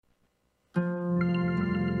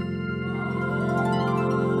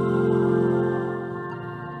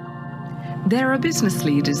There are business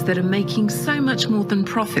leaders that are making so much more than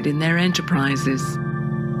profit in their enterprises.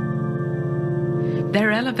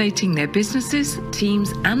 They're elevating their businesses,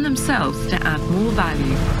 teams, and themselves to add more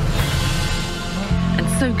value.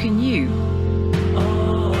 And so can you.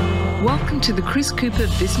 Welcome to the Chris Cooper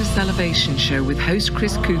Business Elevation Show with host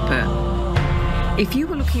Chris Cooper. If you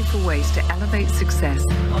were looking for ways to elevate success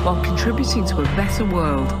while contributing to a better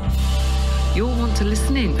world, you'll want to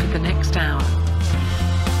listen in for the next hour.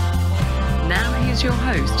 Now here's your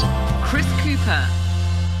host, Chris Cooper.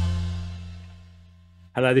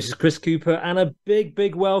 Hello, this is Chris Cooper, and a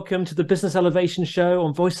big welcome to the Business Elevation Show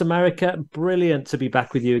on Voice America. Brilliant to be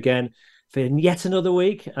back with you again for yet another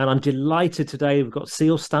week, and I'm delighted today. We've got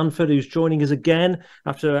Ceil Stanford, who's joining us again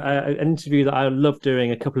after an interview that I loved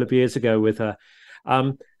doing a couple of years ago with her.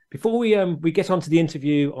 Before we get on to the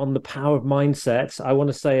interview on the power of mindset, I want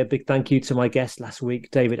to say a big thank you to my guest last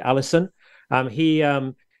week, David Allison.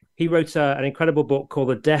 He wrote an incredible book called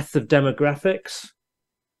The Death of Demographics.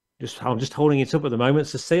 I'm just holding it up at the moment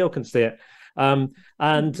so Ceil can see it. And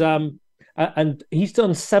he's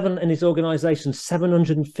done in his organization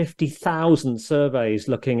 750,000 surveys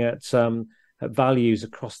looking at values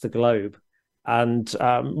across the globe, and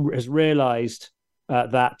has realized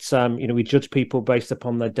that we judge people based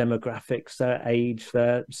upon their demographics, their age,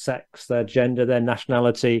 their sex, their gender, their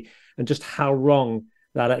nationality, and just how wrong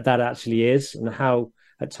that actually is, and how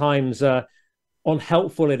at times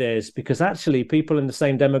unhelpful it is, because actually people in the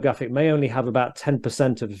same demographic may only have about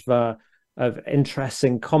 10% of interests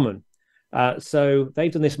in common. So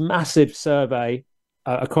they've done this massive survey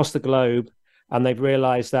across the globe, and they've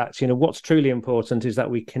realized that what's truly important is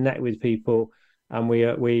that we connect with people and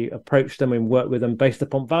we approach them and work with them based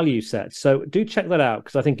upon value sets. So do check that out,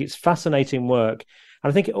 because I think it's fascinating work,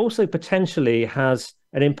 and I think it also potentially has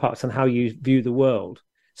an impact on how you view the world.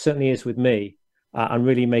 Certainly is with me. And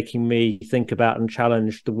really making me think about and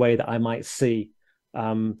challenge the way that I might see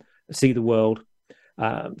the world.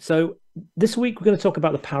 So this week we're going to talk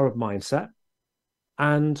about the power of mindset,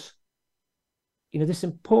 and this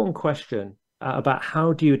important question about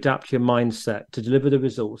how do you adapt your mindset to deliver the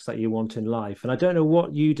results that you want in life. And I don't know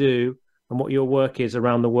what you do and what your work is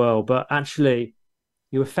around the world, but actually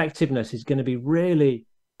your effectiveness is going to be really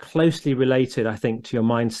closely related, I think, to your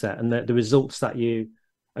mindset and the results that you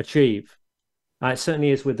achieve. It certainly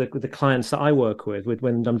is with the clients that I work with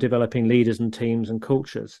when I'm developing leaders and teams and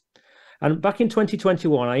cultures. And back in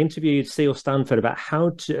 2021, I interviewed Ceil Stanford about how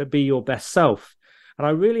to be your best self. And I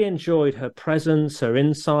really enjoyed her presence, her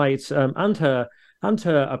insights, and her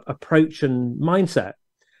approach and mindset.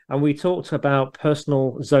 And we talked about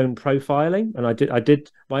personal zone profiling. And I did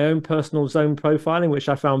my own personal zone profiling, which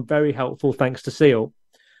I found very helpful, thanks to Ceil.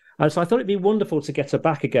 And so I thought it'd be wonderful to get her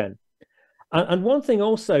back again. And one thing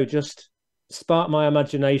also just sparked my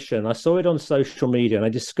imagination. I saw it on social media, and I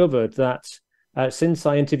discovered that since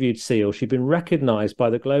I interviewed Ceil, she'd been recognized by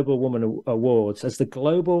the Global Woman Awards as the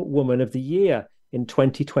Global Woman of the Year in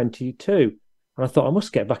 2022. And I thought I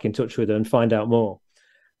must get back in touch with her and find out more.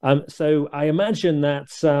 So I imagine that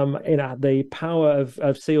the power of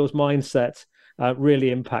Ceil's mindset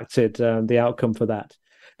really impacted the outcome for that.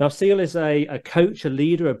 Now, Ceil is a coach, a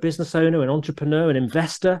leader, a business owner, an entrepreneur, an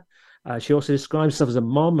investor. She also describes herself as a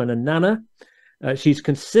mom and a nana. She's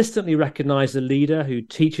consistently recognized as a leader who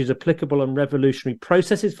teaches applicable and revolutionary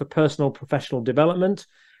processes for personal and professional development,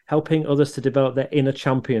 helping others to develop their inner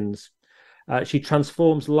champions. She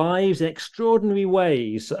transforms lives in extraordinary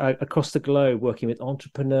ways across the globe, working with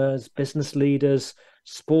entrepreneurs, business leaders,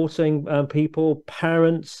 sporting people,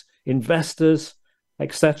 parents, investors,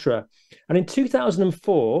 etc. And in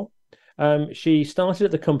 2004, she started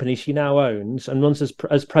at the company she now owns and runs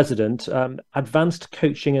as president, Advanced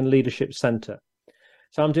Coaching and Leadership Center.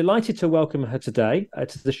 So I'm delighted to welcome her today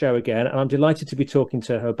to the show again, and I'm delighted to be talking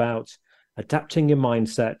to her about adapting your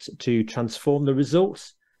mindset to transform the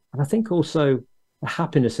results, and I think also the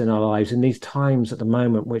happiness in our lives in these times at the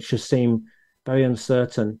moment, which just seem very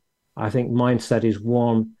uncertain. I think mindset is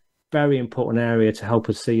one very important area to help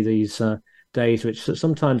us see these days, which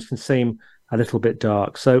sometimes can seem a little bit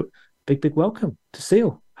dark. So big welcome to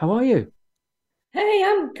Ceil. How are you? Hey,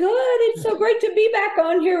 I'm good. It's so great to be back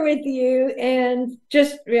on here with you, and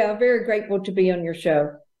just very grateful to be on your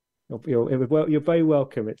show. You're very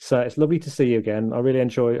welcome. It's lovely to see you again. I've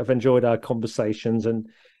enjoyed our conversations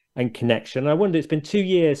and connection. I wonder, it's been 2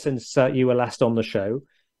 years since you were last on the show.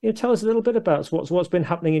 Tell us a little bit about what's been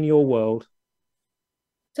happening in your world.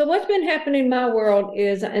 So what's been happening in my world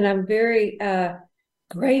is, and I'm very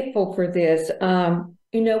grateful for this.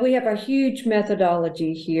 We have a huge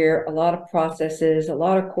methodology here, a lot of processes, a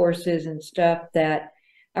lot of courses and stuff that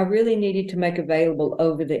I really needed to make available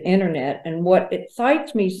over the internet. And what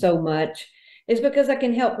excites me so much is because I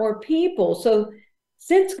can help more people. So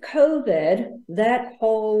since COVID, that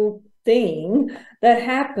whole thing that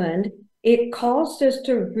happened, it caused us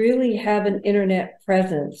to really have an internet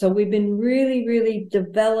presence. So we've been really, really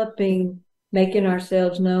developing, making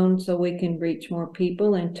ourselves known so we can reach more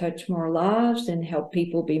people and touch more lives and help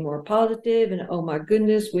people be more positive. And oh my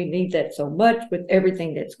goodness, we need that so much with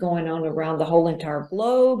everything that's going on around the whole entire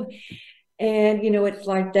globe. And, it's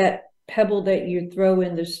like that pebble that you throw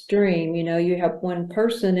in the stream, you have one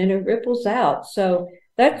person and it ripples out. So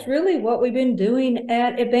that's really what we've been doing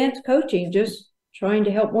at Advanced Coaching, just trying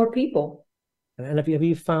to help more people. And have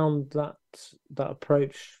you found that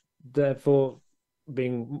approach, therefore,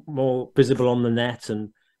 being more visible on the net, and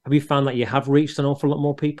have you found that you have reached an awful lot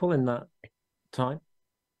more people in that time?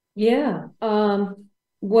 Yeah.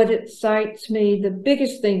 What excites me, the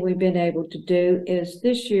biggest thing we've been able to do is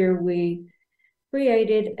this year we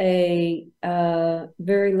created a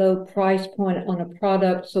very low price point on a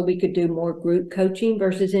product so we could do more group coaching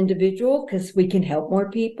versus individual, because we can help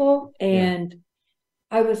more people. And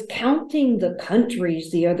I was counting the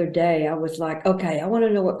countries the other day. I was like, okay, I want to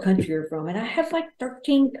know what country you're from. And I had like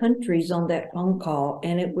 13 countries on that phone call.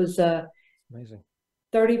 And it was amazing.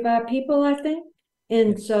 35 people, I think.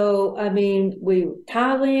 And so, I mean,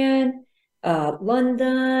 Thailand,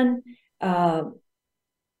 London,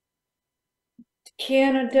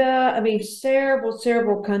 Canada, I mean,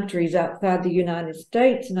 several countries outside the United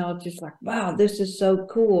States. And I was just like, wow, this is so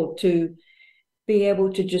cool to be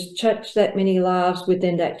able to just touch that many lives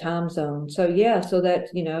within that time zone. So yeah, so that,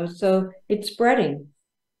 so it's spreading.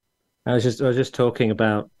 I was just talking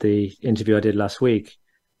about the interview I did last week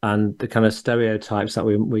and the kind of stereotypes that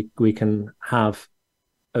we can have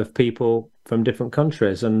of people from different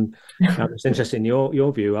countries. And it's interesting,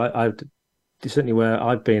 your view. I've certainly, where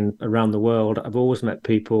I've been around the world, I've always met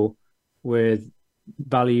people with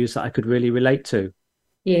values that I could really relate to.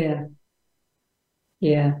 Yeah.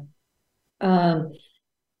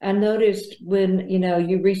 I noticed when,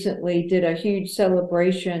 you recently did a huge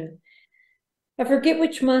celebration. I forget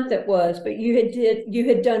which month it was, but you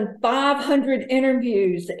had done 500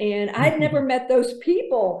 interviews, and I'd never met those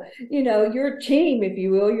people, your team, if you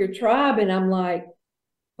will, your tribe. And I'm like,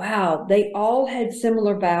 wow, they all had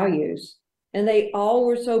similar values. And they all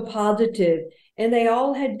were so positive, and they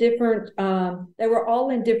all had different, they were all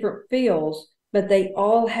in different fields, but they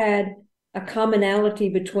all had a commonality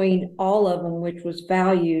between all of them, which was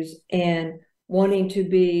values and wanting to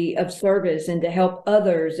be of service and to help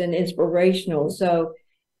others and inspirational. So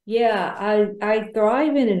yeah, I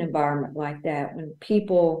thrive in an environment like that when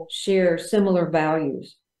people share similar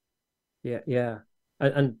values. Yeah.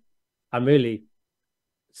 And I'm really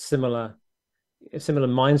similar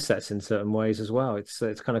mindsets in certain ways as well. It's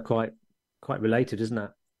kind of quite related, isn't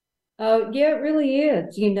it? Oh yeah, it really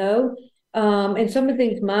is, and some of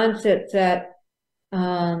these mindsets that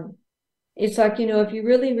it's like, if you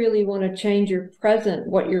really, really want to change your present,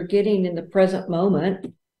 what you're getting in the present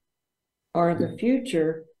moment or the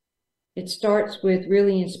future, it starts with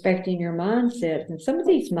really inspecting your mindset. And some of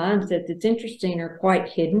these mindsets, it's interesting, are quite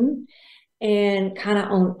hidden and kind of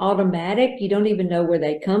on automatic. You don't even know where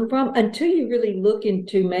they come from until you really look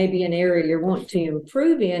into maybe an area you want to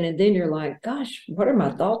improve in. And then you're like, gosh, what are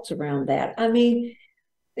my thoughts around that? I mean,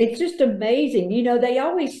 it's just amazing. They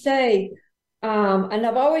always say, and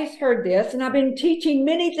I've always heard this, and I've been teaching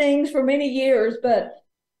many things for many years, but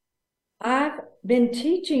I've been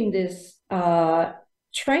teaching this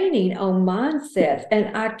training on mindset,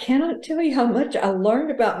 and I cannot tell you how much I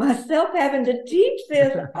learned about myself having to teach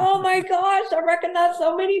this. Oh my gosh, I recognize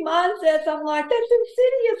so many mindsets. I'm like, that's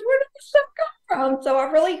insidious. Where did this stuff come from? So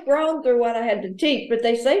I've really grown through what I had to teach. But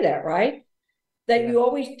they say that, right? That you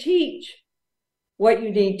always teach what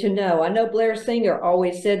you need to know. I know Blair Singer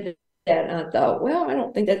always said that, and I thought, well, I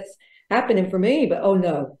don't think that's happening for me, but oh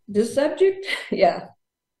no, this subject, yeah.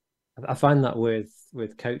 I find that with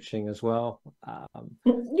coaching as well.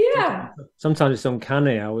 Yeah. Sometimes it's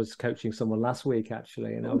uncanny. I was coaching someone last week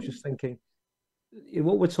actually, and I was just thinking,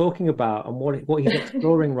 what we're talking about and what he's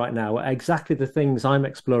exploring right now are exactly the things I'm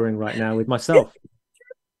exploring right now with myself.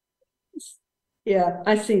 Yeah,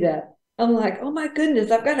 I see that. I'm like, oh my goodness,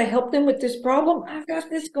 I've got to help them with this problem. I've got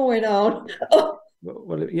this going on. Oh.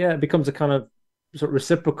 Well, yeah, it becomes a kind of sort of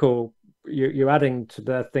reciprocal. You're adding to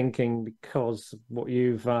their thinking because what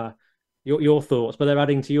you've your thoughts, but they're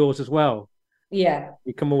adding to yours as well. Yeah,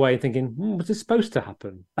 you come away thinking, was this supposed to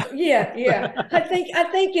happen? Yeah. I think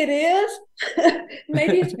it is.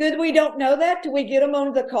 Maybe it's good we don't know that till we get them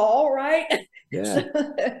on the call, right?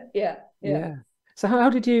 Yeah. Yeah. So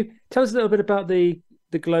how did you tell us a little bit about the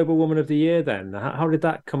the Global Woman of the Year then? How did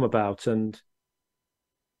that come about? And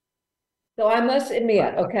So I must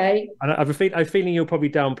admit, okay. I have a feeling you'll probably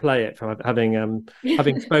downplay it from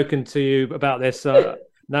having spoken to you about this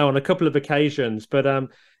now on a couple of occasions. But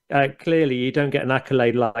clearly, you don't get an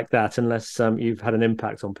accolade like that unless you've had an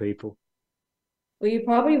impact on people. Well, you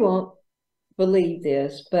probably won't believe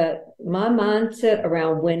this, but my mindset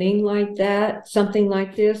around winning like that, something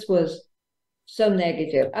like this, was so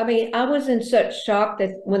negative. I mean, I was in such shock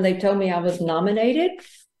that when they told me I was nominated,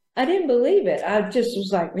 I didn't believe it. I just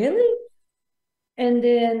was like, really? And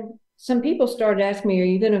then some people started asking me, are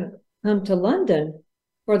you going to come to London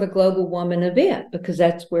for the Global Woman event? Because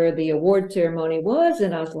that's where the award ceremony was.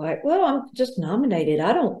 And I was like, well, I'm just nominated.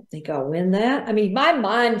 I don't think I'll win that. I mean, my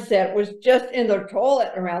mindset was just in the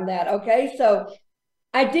toilet around that. Okay. So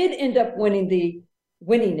I did end up winning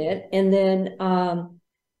it. And then,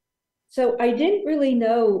 so I didn't really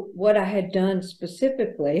know what I had done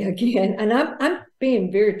specifically again. And I'm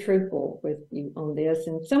being very truthful with you on this.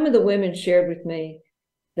 And some of the women shared with me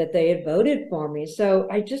that they had voted for me. So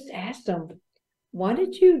I just asked them, why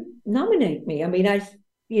did you nominate me? I mean,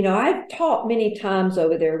 I've taught many times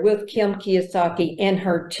over there with Kim Kiyosaki and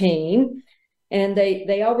her team. And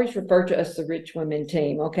they always refer to us the Rich Women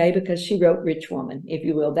team, okay? Because she wrote Rich Woman, if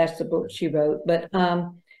you will. That's the book she wrote. But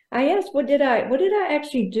I asked, what did I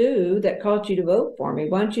actually do that caused you to vote for me?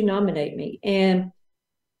 Why don't you nominate me? And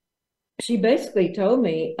she basically told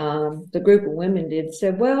me, the group of women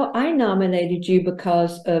said, well, I nominated you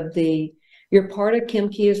because of you're part of Kim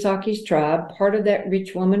Kiyosaki's tribe, part of that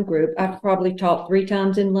Rich Woman group. I've probably taught 3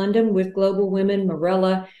 times in London with Global Women,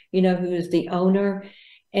 Morella, who is the owner,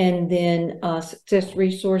 and then Success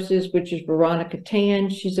Resources, which is Veronica Tan.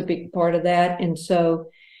 She's a big part of that. And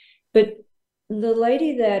so, but some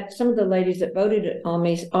of the ladies that voted on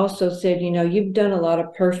me also said, you've done a lot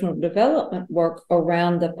of personal development work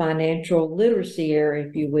around the financial literacy area,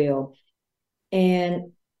 if you will.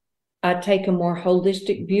 And I take a more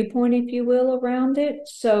holistic viewpoint, if you will, around it.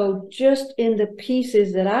 So just in the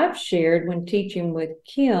pieces that I've shared when teaching with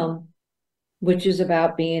Kim, which is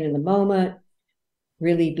about being in the moment,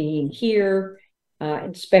 really being here,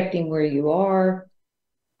 inspecting where you are,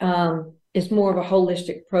 is more of a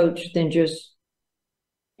holistic approach than just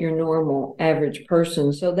your normal average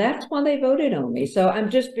person. So that's why they voted on me. So I'm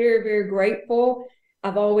just very, very grateful.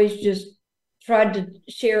 I've always just tried to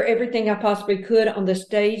share everything I possibly could on the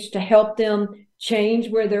stage to help them change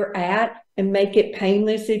where they're at and make it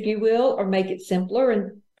painless, if you will, or make it simpler.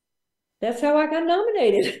 And that's how I got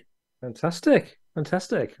nominated. Fantastic.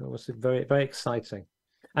 It was very, very exciting.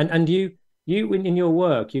 And you in your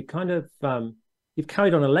work, you kind of you've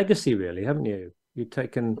carried on a legacy, really, haven't you? You've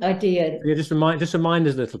taken. I did. Yeah, just remind us a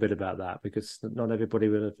little bit about that, because not everybody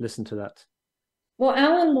will have listened to that. Well,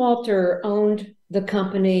 Alan Walter owned the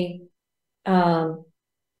company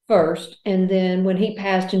first, and then when he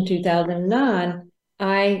passed in 2009,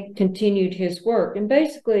 I continued his work. And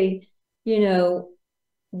basically,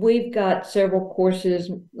 we've got several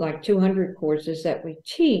courses, like 200 courses that we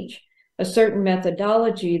teach a certain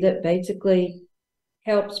methodology that basically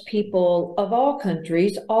helps people of all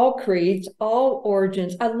countries, all creeds, all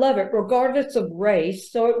origins. I love it, regardless of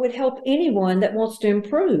race. So it would help anyone that wants to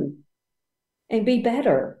improve and be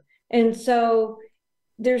better. And so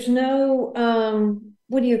there's no,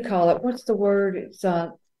 what do you call it? What's the word? It's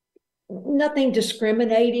nothing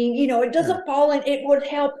discriminating. It doesn't fall in. It would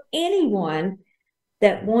help anyone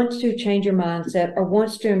that wants to change your mindset or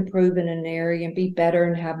wants to improve in an area and be better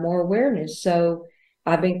and have more awareness. So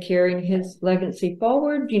I've been carrying his legacy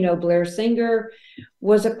forward. Blair Singer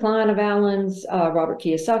was a client of Alan's. Robert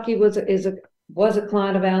Kiyosaki was a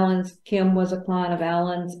client of Alan's. Kim was a client of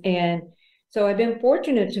Alan's. And so I've been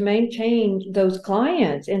fortunate to maintain those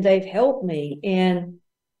clients, and they've helped me. And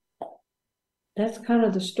that's kind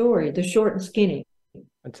of the story, the short and skinny.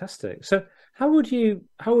 Fantastic. So how would you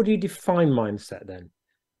define mindset then?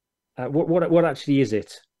 What actually is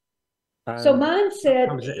it? So mindset.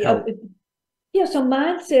 How does it help? Yeah, so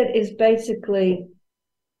mindset is basically,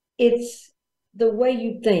 it's the way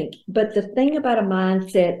you think. But the thing about a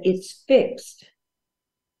mindset, it's fixed.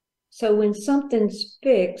 So when something's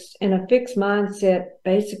fixed, and a fixed mindset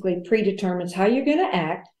basically predetermines how you're going to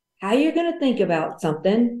act, how you're going to think about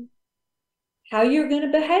something, how you're going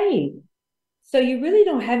to behave. So you really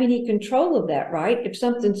don't have any control of that, right? If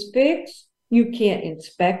something's fixed, you can't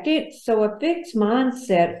inspect it. So a fixed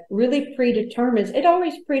mindset really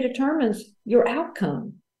always predetermines your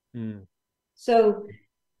outcome. Mm. So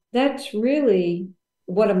that's really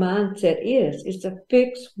what a mindset is. It's a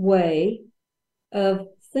fixed way of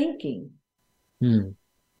thinking. Mm.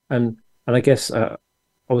 And I guess I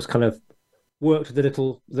was kind of work with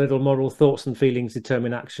the little moral thoughts and feelings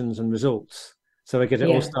determine actions and results. So again,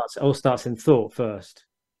 it all starts in thought first.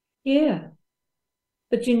 Yeah.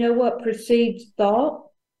 But you know what precedes thought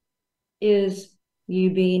is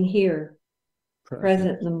you being here,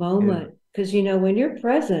 present in the moment. Because, you know, when you're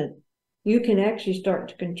present, you can actually start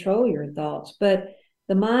to control your thoughts. But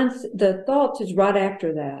the thoughts is right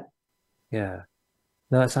after that. Yeah.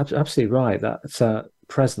 No, that's absolutely right. That's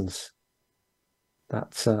presence.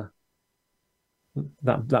 That's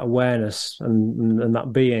that awareness and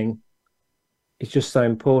that being is just so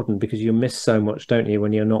important, because you miss so much, don't you,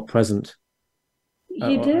 when you're not present?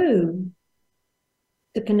 You do.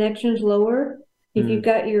 The connection's lower. If you've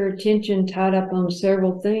got your attention tied up on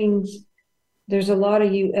several things, there's a lot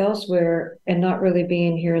of you elsewhere and not really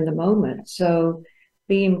being here in the moment. So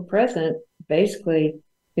being present basically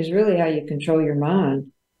is really how you control your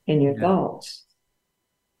mind and your thoughts.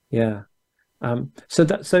 Yeah. So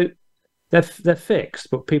they're fixed,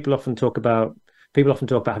 but people often talk about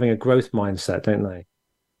having a growth mindset, don't they?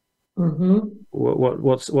 Mm-hmm.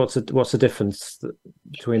 What's the difference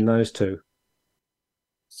between those two?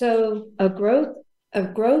 So a growth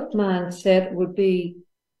mindset would be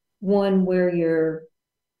one where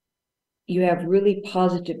you have really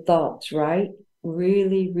positive thoughts, right?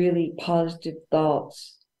 Really, really positive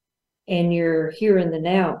thoughts. And you're here in the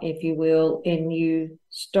now, if you will, and you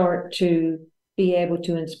start to be able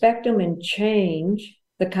to inspect them and change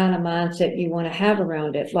the kind of mindset you want to have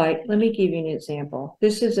around it. Like, let me give you an example.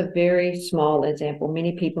 This is a very small example.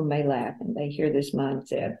 Many people may laugh when they hear this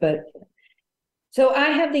mindset, but so I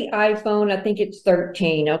have the iPhone, I think it's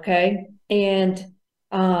 13, okay? And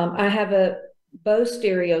I have a Bose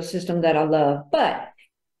stereo system that I love, but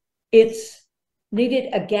it's needed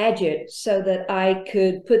a gadget so that I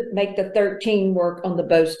could make the 13 work on the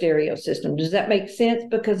Bose stereo system. Does that make sense?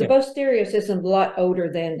 Because the Bose stereo system is a lot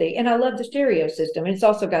older than and I love the stereo system. And it's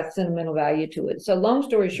also got sentimental value to it. So long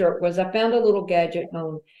story short was I found a little gadget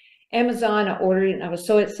on Amazon. I ordered it and I was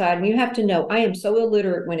so excited. And you have to know, I am so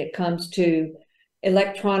illiterate when it comes to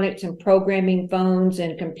electronics and programming phones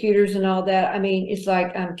and computers and all that. I mean, it's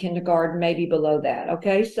like I'm kindergarten, maybe below that.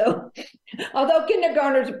 Okay. So although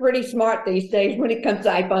kindergartners are pretty smart these days when it comes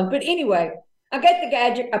to iPhones, but anyway, I get the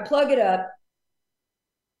gadget, I plug it up,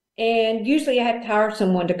 and usually I have to hire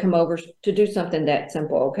someone to come over to do something that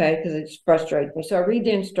simple. Okay. Because it frustrates me. So I read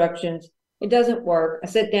the instructions. It doesn't work. I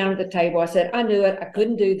sit down at the table. I said, I knew it. I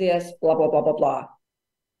couldn't do this, blah, blah, blah, blah, blah.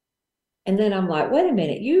 And then I'm like, wait a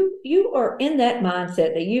minute, you are in that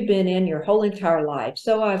mindset that you've been in your whole entire life.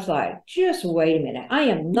 So I was like, just wait a minute. I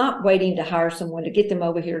am not waiting to hire someone to get them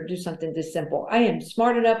over here to do something this simple. I am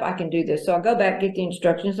smart enough. I can do this. So I go back, get the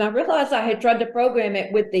instructions. And I realized I had tried to program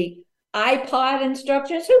it with the iPod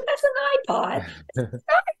instructions. Who has an iPod? It's an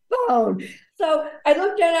iPhone. So I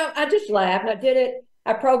looked down, I just laughed. I did it.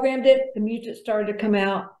 I programmed it. The music started to come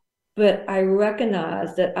out. But I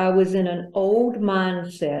recognized that I was in an old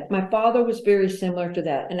mindset. My father was very similar to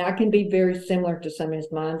that. And I can be very similar to some of his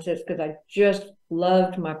mindsets because I just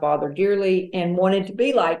loved my father dearly and wanted to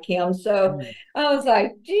be like him. So I was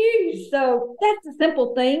like, geez, so that's a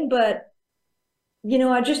simple thing. But, you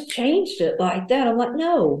know, I just changed it like that. I'm like,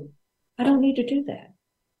 no, I don't need to do that.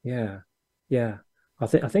 Yeah. Yeah. I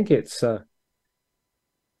think it's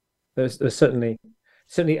there's certainly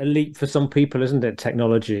a leap for some people, isn't it?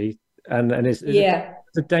 Technology, and it's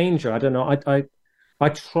a danger. I don't know. I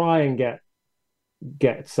try and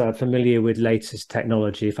get familiar with latest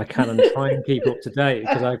technology if I can, and try and keep up to date,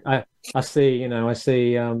 because I see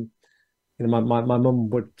my mum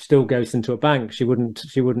would still go into a bank. She wouldn't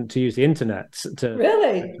to use the internet to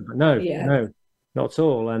really no not at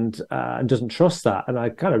all, and doesn't trust that, and I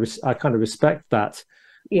kind of respect that.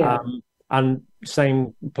 And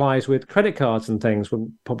same applies with credit cards and things. We'll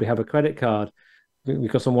probably have a credit card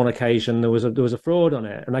because on one occasion there was a fraud on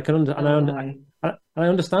it, and I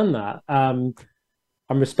understand that and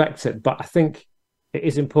respect it. But I think it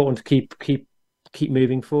is important to keep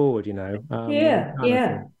moving forward. You know.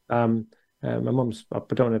 My mum's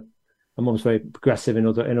very progressive in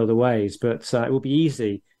other ways, but it would be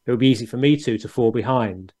easy. It would be easy for me to fall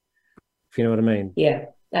behind, if you know what I mean. Yeah,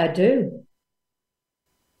 I do.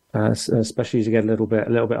 Especially as you get a little bit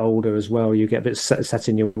older as well, you get a bit set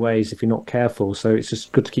in your ways if you're not careful. So it's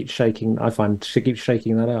just good to keep shaking. I find to keep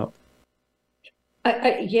shaking that up. I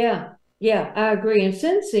agree. And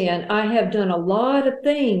since then, I have done a lot of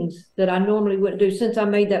things that I normally wouldn't do. Since I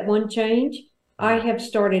made that one change, I have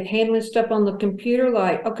started handling stuff on the computer.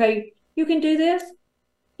 Like, okay, you can do this.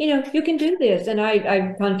 You know, you can do this. And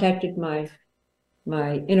I contacted my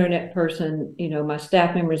internet person, you know, my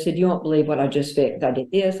staff member, said, you won't believe what I just fixed. I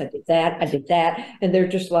did this, I did that. And they're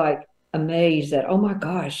just like, amazed that, oh my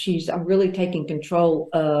gosh, I'm really taking control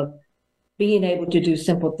of being able to do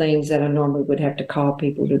simple things that I normally would have to call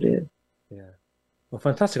people to do. Yeah. Well,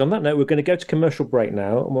 fantastic. On that note, we're going to go to commercial break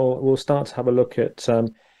now, and we'll start to have a look at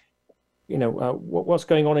what's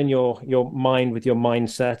going on in your mind with your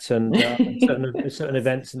mindset, and certain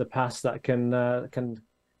events in the past that can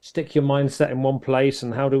stick your mindset in one place,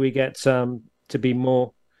 and how do we get to be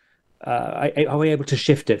more are we able to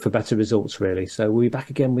shift it for better results, really? So we'll be back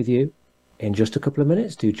again with you in just a couple of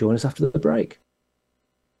minutes. Do join us after the break.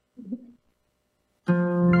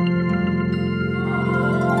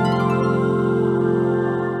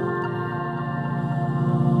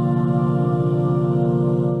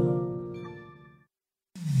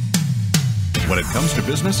 When it comes to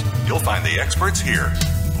business, you'll find the experts here.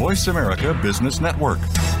 Voice America Business Network.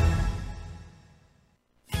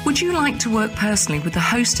 Would you like to work personally with the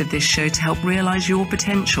host of this show to help realize your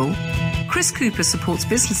potential? Chris Cooper supports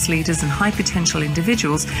business leaders and high potential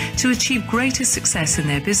individuals to achieve greater success in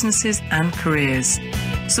their businesses and careers.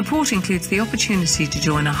 Support includes the opportunity to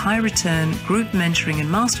join a high return group mentoring and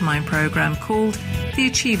mastermind program called the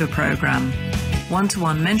Achiever Program.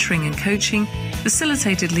 One-to-one mentoring and coaching,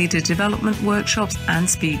 facilitated leader development workshops and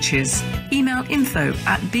speeches. Email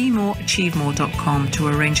info@bemoreachievemore.com to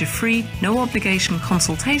arrange a free, no obligation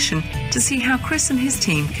consultation to see how Chris and his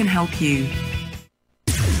team can help you.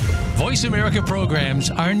 Voice America programs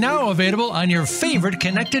are now available on your favorite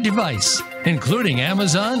connected device, including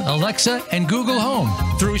Amazon, Alexa, and Google Home.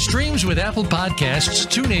 Through streams with Apple Podcasts,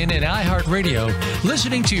 TuneIn, and iHeartRadio,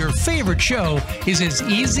 listening to your favorite show is as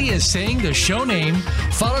easy as saying the show name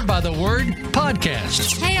followed by the word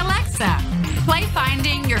podcast. Hey, Alexa, play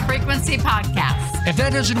Finding Your Frequency podcast. If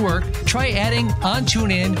that doesn't work, try adding on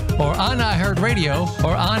TuneIn or on iHeartRadio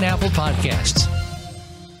or on Apple Podcasts.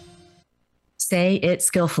 Say It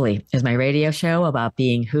Skillfully is my radio show about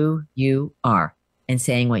being who you are and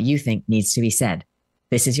saying what you think needs to be said.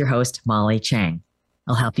 This is your host, Molly Chang.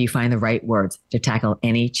 I'll help you find the right words to tackle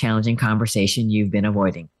any challenging conversation you've been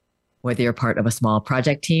avoiding. Whether you're part of a small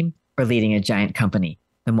project team or leading a giant company,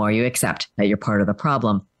 the more you accept that you're part of the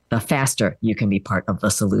problem, the faster you can be part of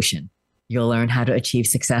the solution. You'll learn how to achieve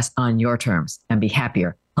success on your terms and be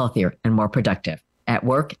happier, healthier, and more productive at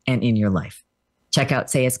work and in your life. Check out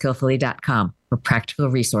sayitskillfully.com for practical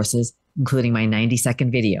resources, including my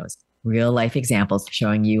 90-second videos, real life examples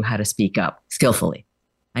showing you how to speak up skillfully.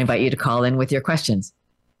 I invite you to call in with your questions.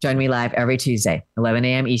 Join me live every Tuesday, 11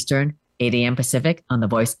 a.m. Eastern, 8 a.m. Pacific on the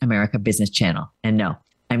Voice America Business Channel. And no,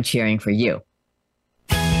 I'm cheering for you.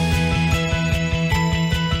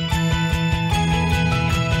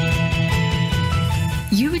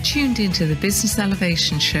 You are tuned into the Business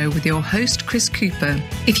Elevation Show with your host, Chris Cooper.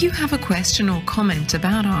 If you have a question or comment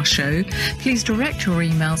about our show, please direct your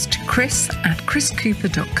emails to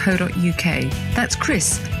chris@chriscooper.co.uk. That's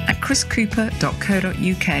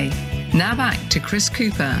chris@chriscooper.co.uk. Now back to Chris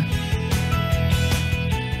Cooper.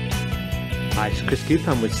 Hi, it's Chris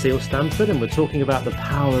Cooper. I'm with Ceil Stanford, and we're talking about the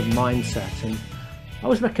power of mindset. And I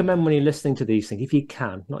always recommend when you're listening to these things, if you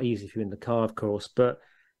can, not easy if you're in the car, of course, but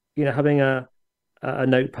having a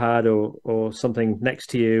notepad or something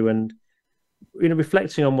next to you, and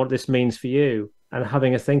reflecting on what this means for you, and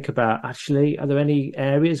having a think about, actually, are there any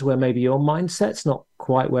areas where maybe your mindset's not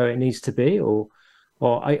quite where it needs to be, or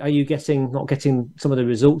are you not getting some of the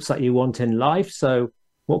results that you want in life? So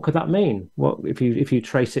what could that mean? What if you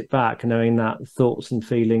trace it back, knowing that thoughts and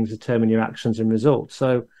feelings determine your actions and results?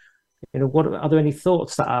 So what are there any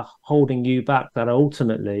thoughts that are holding you back that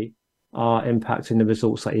ultimately are impacting the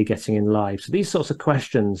results that you're getting in life? So these sorts of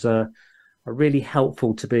questions are really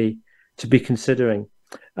helpful to be considering.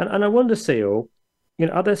 And I wonder, Ceil,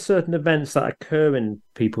 are there certain events that occur in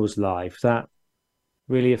people's life that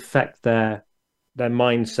really affect their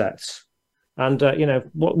mindsets? And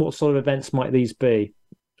what sort of events might these be?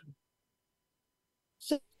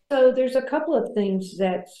 So there's a couple of things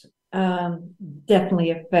that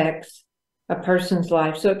definitely affects a person's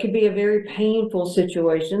life. So it could be a very painful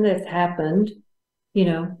situation that's happened,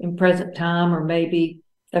 in present time or maybe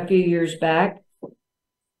a few years back.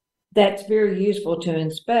 That's very useful to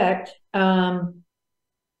inspect. But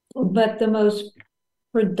the most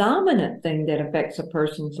predominant thing that affects a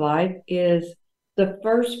person's life is the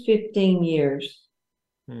first 15 years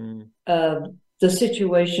of the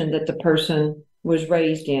situation that the person was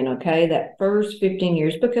raised in, okay? That first 15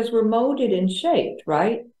 years, because we're molded and shaped,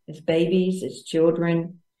 right? As babies, as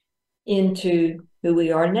children, into who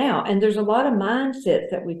we are now. And there's a lot of mindsets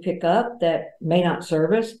that we pick up that may not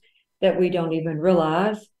serve us, that we don't even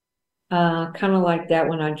realize. Kind of like that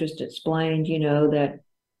one I just explained, that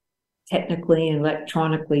technically and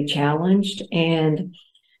electronically challenged. And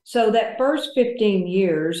So that first 15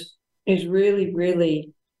 years is really,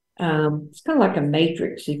 really, it's kind of like a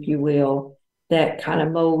matrix, if you will, that kind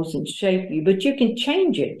of molds and shapes you, but you can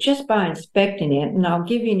change it just by inspecting it. And I'll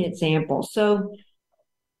give you an example. So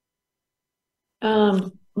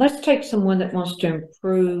let's take someone that wants to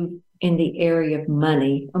improve in the area of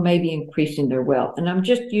money or maybe increasing their wealth. And I'm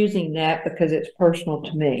just using that because it's personal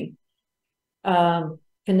to me,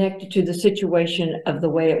 connected to the situation of the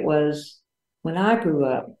way it was when I grew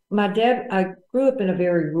up. I grew up in a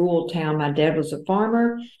very rural town. My dad was a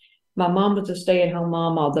farmer. My mom was a stay-at-home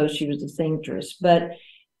mom, although she was a seamstress. But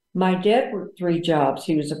my dad worked 3 jobs.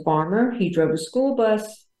 He was a farmer. He drove a school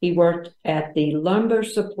bus. He worked at the lumber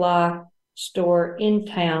supply store in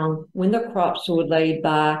town when the crops were laid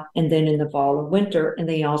by, and then in the fall and winter. And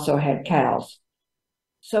they also had cows.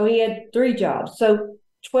 So he had 3 jobs. So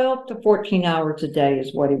 12 to 14 hours a day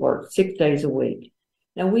is what he worked, 6 days a week.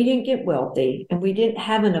 Now, we didn't get wealthy, and we didn't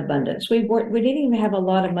have an abundance. We didn't even have a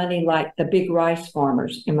lot of money like the big rice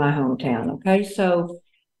farmers in my hometown, okay? So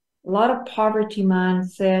a lot of poverty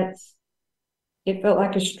mindsets. It felt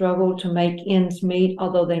like a struggle to make ends meet,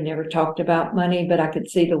 although they never talked about money, but I could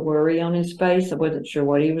see the worry on his face. I wasn't sure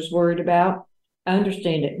what he was worried about. I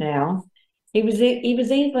understand it now. He was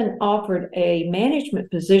even offered a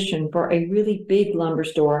management position for a really big lumber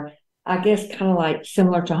store, I guess kind of like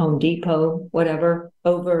similar to Home Depot, whatever,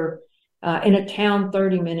 over in a town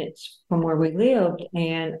 30 minutes from where we lived.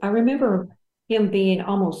 And I remember him being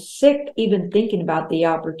almost sick, even thinking about the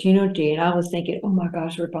opportunity. And I was thinking, oh my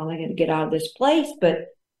gosh, we're finally going to get out of this place. But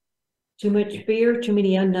too much fear, too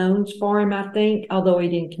many unknowns for him, I think. Although he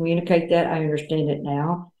didn't communicate that, I understand it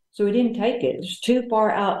now. So he didn't take it. It was too far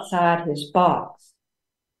outside his box.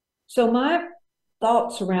 So my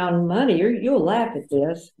thoughts around money, you'll laugh at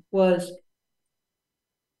this, was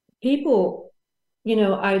people,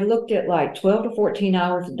 I looked at like 12 to 14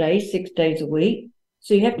 hours a day, 6 days a week.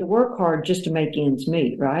 So you have to work hard just to make ends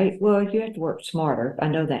meet, right? Well, you have to work smarter. I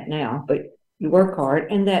know that now, but you work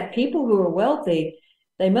hard. And that people who are wealthy,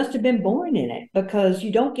 they must have been born in it, because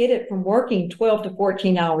you don't get it from working 12 to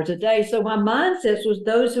 14 hours a day. So my mindset was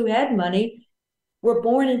those who had money were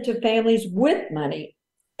born into families with money.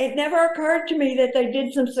 It never occurred to me that they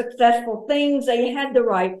did some successful things. They had the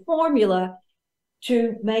right formula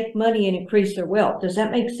to make money and increase their wealth. Does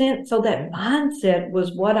that make sense? So that mindset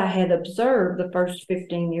was what I had observed the first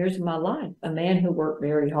 15 years of my life. A man who worked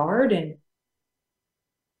very hard and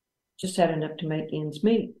just had enough to make ends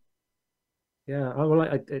meet. Yeah, well,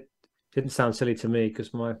 it didn't sound silly to me,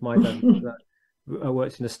 because my dad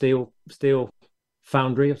worked in a steel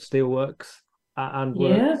foundry of steelworks, and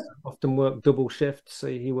often worked double shifts. So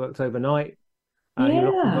he worked overnight. He would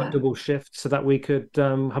often work double shifts so that we could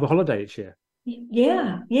have a holiday each year.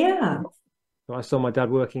 Yeah. So I saw my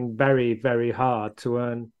dad working very, very hard to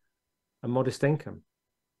earn a modest income.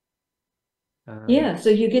 So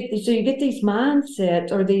you get these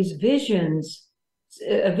mindsets or these visions,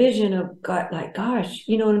 a vision of God, like, gosh,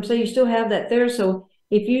 you know what I'm saying? You still have that there. So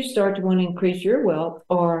if you start to want to increase your wealth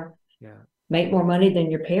or make more money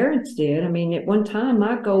than your parents did. I mean, at one time,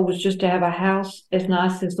 my goal was just to have a house as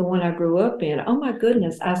nice as the one I grew up in. Oh my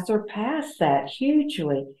goodness, I surpassed that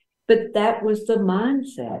hugely. But that was the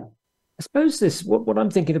mindset. I suppose what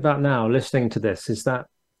I'm thinking about now, listening to this, is that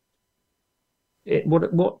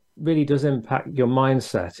what really does impact your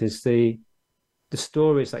mindset is the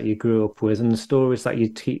stories that you grew up with and the stories that you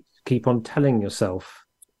keep on telling yourself.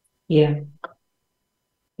 Yeah.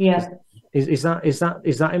 Is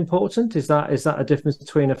that important? Is that a difference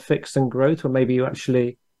between a fix and growth, or maybe you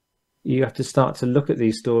have to start to look at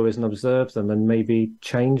these stories and observe them and maybe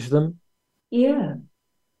change them? Yeah.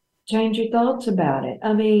 Change your thoughts about it.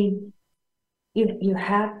 I mean, you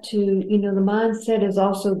have to, the mindset is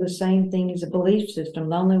also the same thing as a belief system.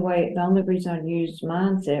 The only reason I use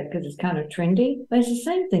mindset, because it's kind of trendy, but it's the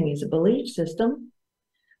same thing as a belief system.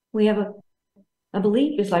 We have a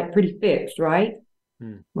belief is like pretty fixed, right?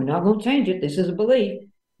 We're not going to change it. This is a belief.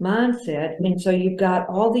 Mindset. And so you've got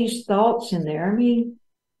all these thoughts in there. I mean,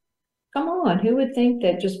 come on, who would think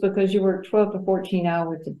that just because you work 12 to 14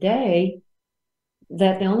 hours a day,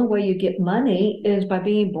 that the only way you get money is by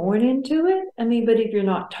being born into it? I mean, but if you're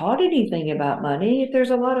not taught anything about money,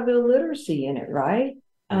 there's a lot of illiteracy in it, right?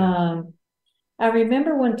 I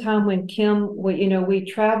remember one time when Kim, we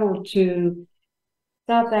traveled to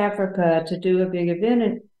South Africa to do a big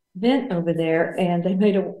event over there, and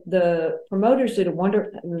the promoters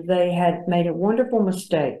had made a wonderful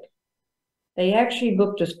mistake. They actually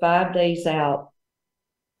booked us 5 days out,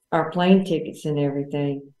 our plane tickets and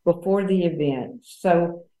everything, before the event.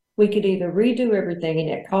 So we could either redo everything, and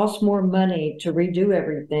it costs more money to redo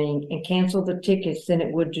everything and cancel the tickets than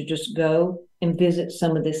it would to just go and visit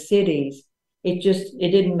some of the cities. It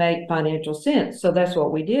didn't make financial sense. So that's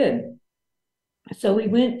what we did. So we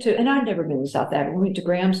went to, and I'd never been to South Africa. We went to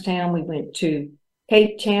Grahamstown. We went to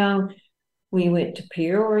Cape Town. We went to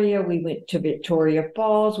Peoria. We went to Victoria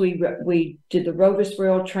Falls. We did the Rovers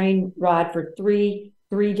Rail train ride for three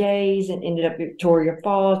days and ended up at Victoria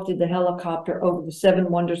Falls, did the helicopter over the 7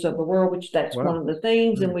 wonders of the world, which that's one of the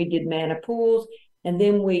things. And we did Mana Pools. And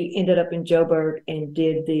then we ended up in Joburg and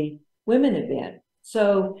did the women event.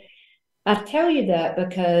 So I tell you that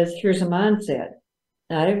because here's a mindset.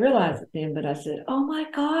 I didn't realize it then, but I said, oh my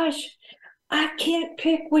gosh, I can't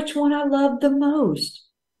pick which one I love the most.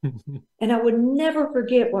 And I would never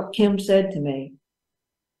forget what Kim said to me.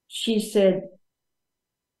 She said,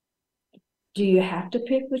 do you have to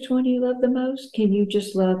pick which one you love the most? Can you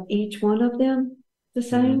just love each one of them the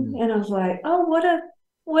same? And I was like, oh,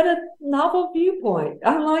 what a novel viewpoint.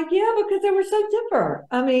 I'm like, yeah, because they were so different.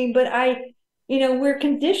 I mean, but we're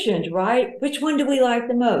conditioned, right? Which one do we like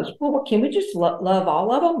the most? Well, can we just love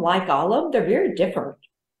all of them, like all of them? They're very different.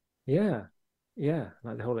 Yeah.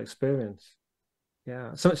 Like the whole experience.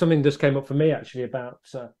 Yeah. Something just came up for me actually about,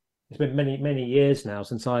 it's been many, many years now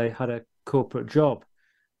since I had a corporate job,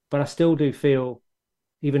 but I still do feel,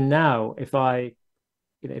 even now, if I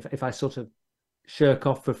sort of shirk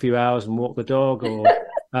off for a few hours and walk the dog, or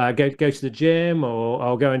go to the gym, or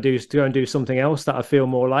I'll go and do something else that I feel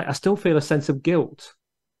more like, I still feel a sense of guilt.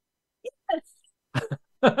 Yes.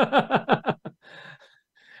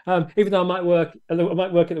 Even though I might work at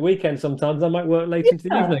the weekend sometimes, I might work late into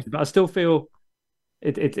the evening, but I still feel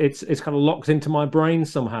it's kind of locked into my brain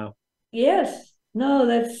somehow. Yes. No,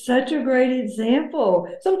 that's such a great example.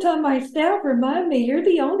 Sometimes my staff remind me, you're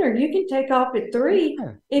the owner. You can take off at 3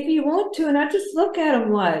 if you want to. And I just look at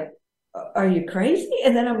them like, are you crazy?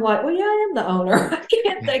 And then I'm like, well, yeah, I am the owner. I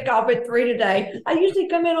can't take off at 3 today. I usually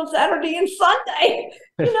come in on Saturday and Sunday.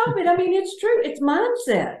 But I mean, it's true. It's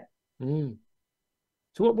mindset.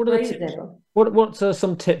 So what are the tips? What are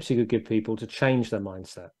some tips you could give people to change their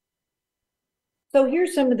mindset? So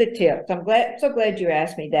here's some of the tips. I'm so glad you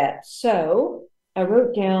asked me that. So I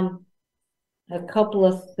wrote down a couple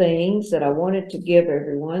of things that I wanted to give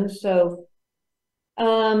everyone. So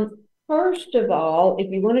first of all,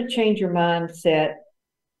 if you want to change your mindset,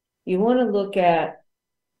 you want to look at,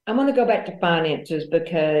 I'm going to go back to finances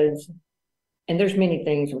because, and there's many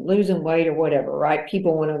things, losing weight or whatever, right?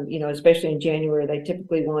 People want to, especially in January, they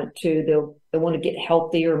typically want to, they want to get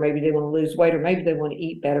healthier, or maybe they want to lose weight, or maybe they want to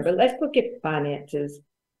eat better. But let's look at finances.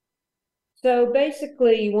 So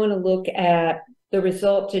basically, you want to look at the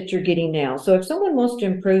results that you're getting now. So if someone wants to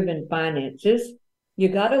improve in finances, you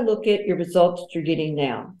got to look at your results that you're getting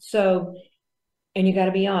now. So, and you got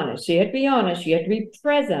to be honest. So you have to be honest. You have to be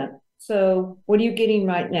present. So what are you getting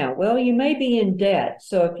right now? Well, you may be in debt.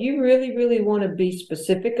 So if you really, really want to be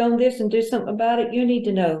specific on this and do something about it, you need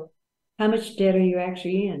to know, how much debt are you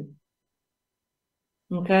actually in?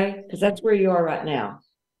 Okay? Because that's where you are right now.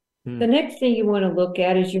 The next thing you want to look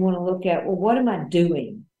at is well, what am I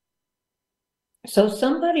doing? So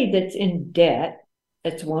somebody that's in debt,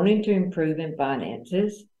 that's wanting to improve in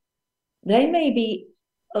finances, they may be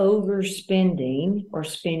overspending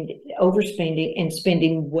and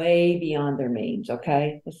spending way beyond their means.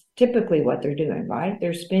 Okay. That's typically what they're doing, right?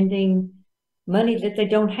 They're spending money that they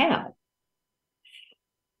don't have.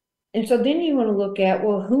 And so then you want to look at,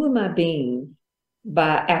 well, who am I being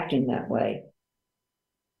by acting that way?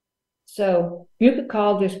 So you could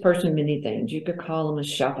call this person many things. You could call them a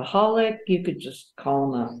shopaholic. You could just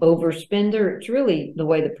call them an overspender. It's really the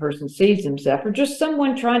way the person sees themselves, or just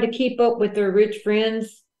someone trying to keep up with their rich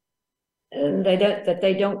friends, and they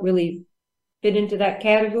don't really fit into that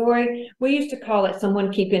category. We used to call it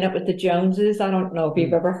someone keeping up with the Joneses. I don't know if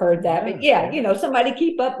you've ever heard that, but yeah, somebody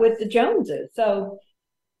keep up with the Joneses. So,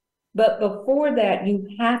 but before that, you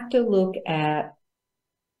have to look at,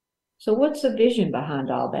 so what's the vision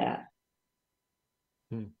behind all that?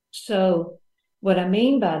 So what I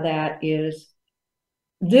mean by that is,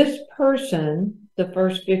 this person, the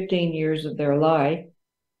first 15 years of their life,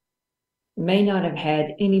 may not have had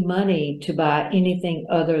any money to buy anything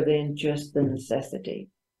other than just the necessity,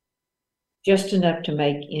 just enough to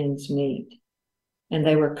make ends meet. And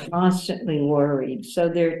they were constantly worried. So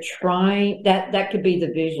they're trying, that could be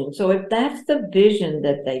the vision. So if that's the vision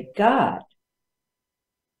that they got,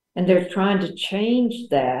 and they're trying to change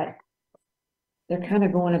that, they're kind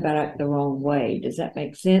of going about it the wrong way. Does that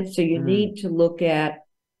make sense? So you need to look at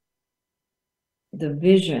the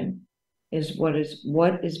vision, is what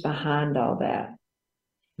is behind all that.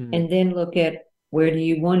 And then look at where do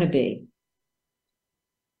you want to be?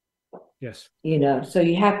 Yes. So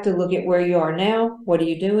you have to look at where you are now. What are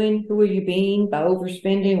you doing? Who are you being by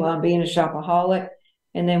overspending? Well, I'm being a shopaholic.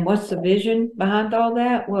 And then what's the vision behind all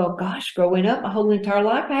that? Well, gosh, growing up my whole entire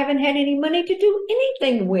life, I haven't had any money to do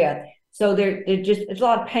anything with. So it's a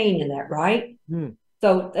lot of pain in that, right?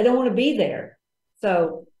 So I don't want to be there.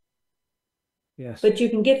 So, yes. But you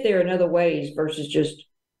can get there in other ways versus just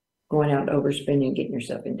going out and overspending and getting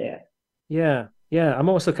yourself in debt. Yeah. Yeah. I'm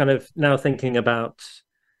also kind of now thinking about,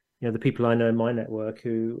 the people I know in my network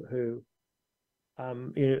who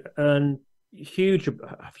earn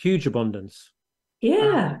huge abundance.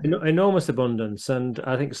 Yeah. Enormous abundance. And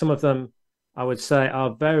I think some of them, I would say,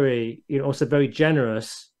 are very, also very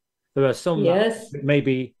generous. There are some that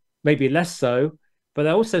maybe less so, but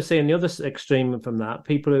I also see in the other extreme from that,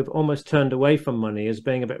 people who've almost turned away from money as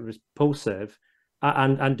being a bit repulsive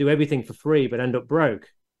and do everything for free, but end up broke.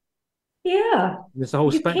 Yeah. There's a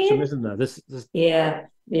whole spectrum, isn't there? Yeah.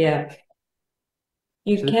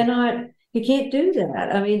 You can't do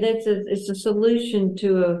that. I mean, it's a solution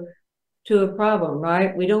to a problem,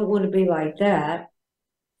 right? We don't want to be like that.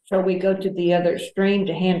 So we go to the other extreme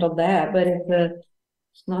to handle that, but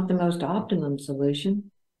it's not the most optimum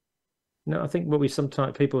solution. No, I think what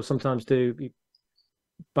people sometimes do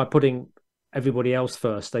by putting everybody else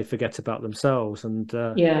first, they forget about themselves. And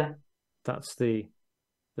that's the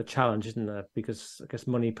challenge, isn't there? Because I guess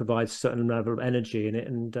money provides a certain level of energy in it,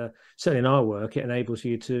 and certainly in our work, it enables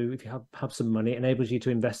you to, if you have some money, it enables you to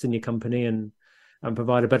invest in your company and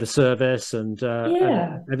provide a better service, and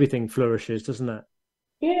everything flourishes, doesn't it?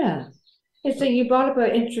 Yeah. And so you brought up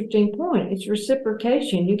an interesting point. It's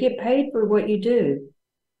reciprocation. You get paid for what you do.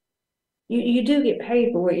 You do get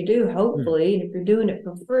paid for what you do, hopefully. And if you're doing it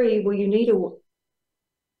for free, well, you need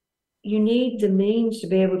the means to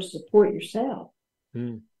be able to support yourself.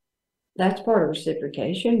 That's part of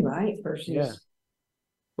reciprocation, right? Versus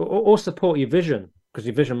or support your vision, because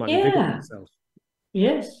your vision might be bigger than yourself.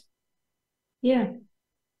 Yes. Yeah.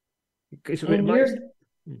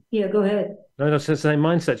 Go ahead. No, that's the same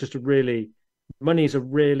mindset. Money is a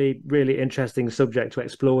really, really interesting subject to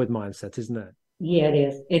explore with mindset, isn't it? Yeah, it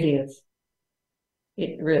is. It is.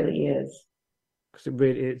 It really is.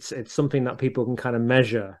 Because it's something that people can kind of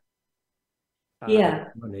measure.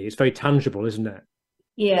 Money. It's very tangible, isn't it?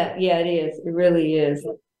 Yeah, it is. It really is.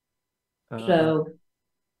 So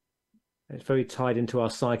it's very tied into our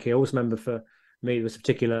psyche. I always remember for me, there was a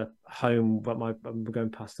particular home that I'm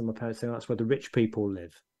going past and my parents saying that's where the rich people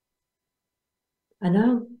live. I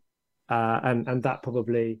know. And that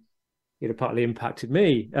probably, partly impacted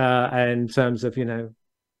me in terms of,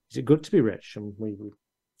 is it good to be rich? And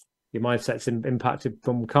your mindset's impacted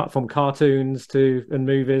from cartoons and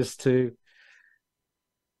movies to.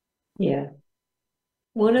 Yeah.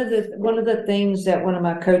 One of the things that one of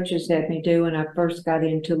my coaches had me do when I first got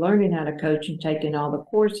into learning how to coach and taking all the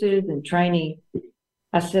courses and training,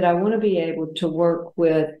 I said, I want to be able to work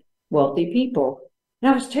with wealthy people.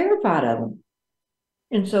 And I was terrified of them.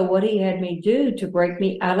 And so what he had me do to break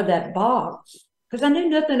me out of that box, because I knew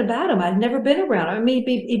nothing about them. I'd never been around. I mean,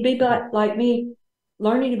 it'd be like me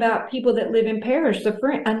learning about people that live in Paris.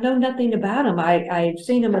 I know nothing about them. I've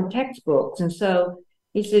seen them in textbooks. And so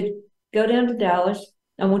he said, go down to Dallas.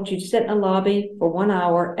 I want you to sit in a lobby for 1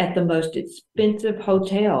 hour at the most expensive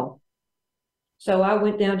hotel. So I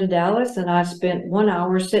went down to Dallas and I spent 1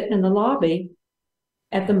 hour sitting in the lobby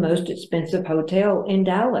at the most expensive hotel in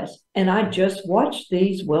Dallas. And I just watched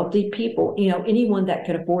these wealthy people, anyone that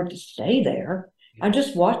could afford to stay there. I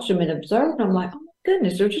just watched them and observed. I'm like, oh my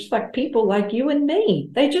goodness, they're just like people like you and me.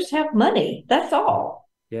 They just have money. That's all.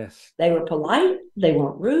 Yes. They were polite. They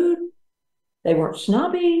weren't rude. They weren't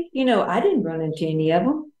snobby. I didn't run into any of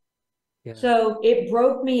them. Yeah. So it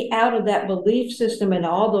broke me out of that belief system and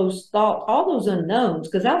all those thoughts, all those unknowns,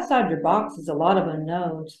 because outside your box is a lot of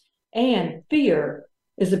unknowns. And fear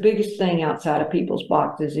is the biggest thing outside of people's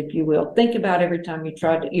boxes, if you will. Think about every time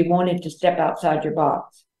you wanted to step outside your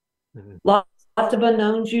box. Mm-hmm. Lots of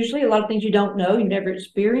unknowns, usually, a lot of things you don't know, you never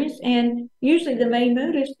experienced. And usually the main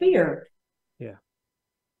mood is fear. Yeah.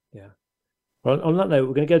 Yeah. Well, on that note,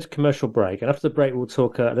 we're going to go to commercial break, and after the break, we'll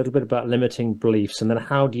talk a little bit about limiting beliefs, and then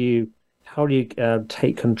how do you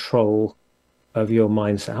take control of your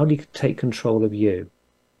mindset? How do you take control of you?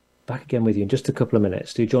 Back again with you in just a couple of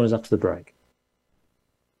minutes. Do join us after the break.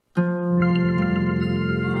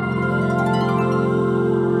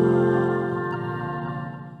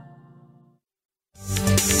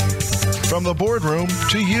 From the boardroom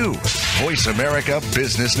to you, Voice America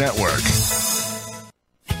Business Network.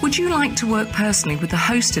 Would you like to work personally with the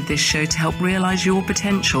host of this show to help realize your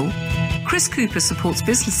potential? Chris Cooper supports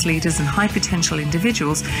business leaders and high potential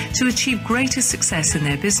individuals to achieve greater success in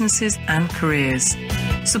their businesses and careers.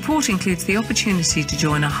 Support includes the opportunity to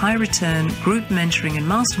join a high return group mentoring and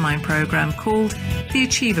mastermind program called the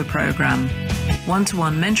Achiever Program,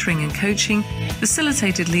 one-to-one mentoring and coaching,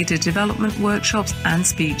 facilitated leader development workshops and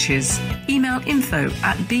speeches. Email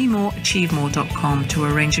info@bemoreachievemore.com to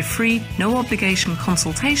arrange a free, no obligation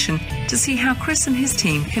consultation to see how Chris and his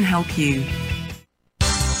team can help you.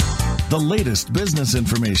 The latest business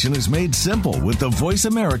information is made simple with the Voice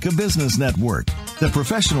America Business Network. The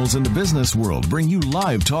professionals in the business world bring you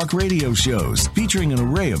live talk radio shows featuring an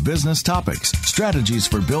array of business topics, strategies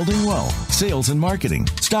for building wealth, sales and marketing,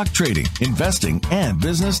 stock trading, investing, and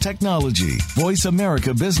business technology. Voice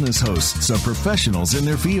America Business hosts are professionals in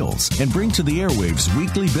their fields and bring to the airwaves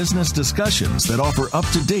weekly business discussions that offer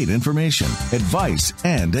up-to-date information, advice,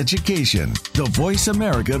 and education. The Voice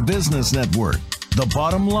America Business Network. The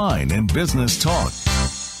bottom line in business talk.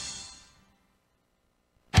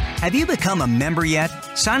 Have you become a member yet?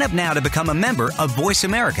 Sign up now to become a member of Voice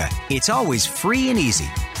America. It's always free and easy.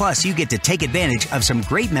 Plus, you get to take advantage of some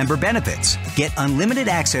great member benefits. Get unlimited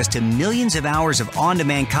access to millions of hours of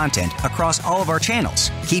on-demand content across all of our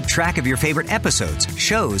channels. Keep track of your favorite episodes,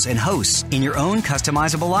 shows, and hosts in your own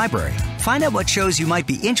customizable library. Find out what shows you might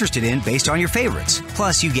be interested in based on your favorites.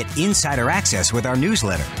 Plus, you get insider access with our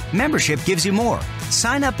newsletter. Membership gives you more.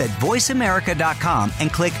 Sign up at voiceamerica.com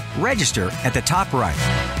and click register at the top right.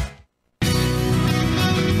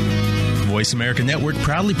 Voice America Network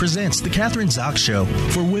proudly presents The Catherine Zox Show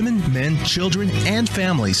for women, men, children, and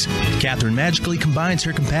families. Catherine magically combines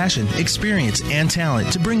her compassion, experience, and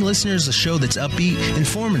talent to bring listeners a show that's upbeat,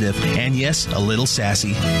 informative, and yes, a little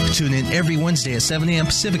sassy. Tune in every Wednesday at 7 a.m.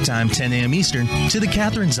 Pacific Time, 10 a.m. Eastern to The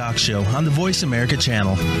Catherine Zox Show on the Voice America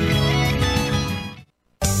channel.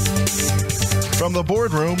 From the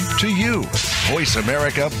boardroom to you, Voice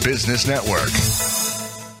America Business Network.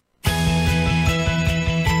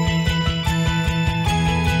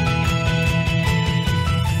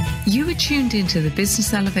 You are tuned into the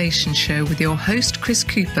Business Elevation Show with your host, Chris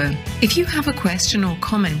Cooper. If you have a question or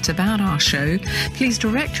comment about our show, please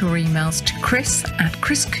direct your emails to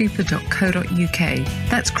chris@chriscooper.co.uk.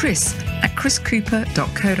 That's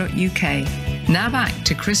chris@chriscooper.co.uk. Now back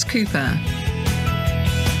to Chris Cooper.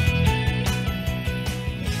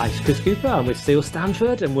 Hi, it's Chris Cooper. I'm with Ceil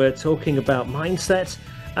Stanford, and we're talking about mindset.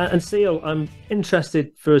 And Ceil, I'm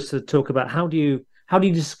interested for us to talk about how do you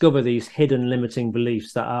discover these hidden limiting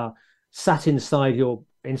beliefs that are sat inside your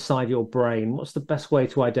brain? What's the best way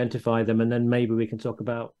to identify them? And then maybe we can talk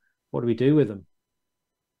about what do we do with them?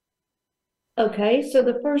 Okay, so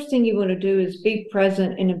the first thing you want to do is be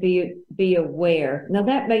present and be aware. Now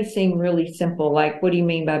that may seem really simple, like what do you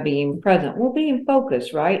mean by being present? Well, being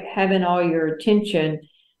focused, right? Having all your attention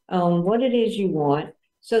on what it is you want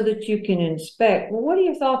so that you can inspect, well, what are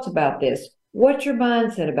your thoughts about this? What's your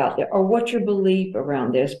mindset about it? Or what's your belief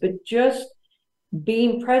around this? But just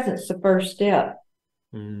being present is the first step.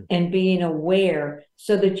 And being aware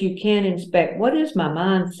so that you can inspect, what is my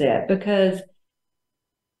mindset? Because,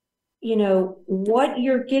 you know, what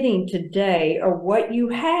you're getting today or what you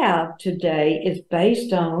have today is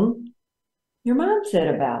based on your mindset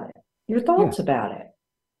about it, your thoughts about it.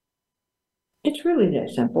 It's really that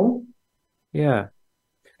simple. Yeah.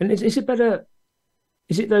 And is it better?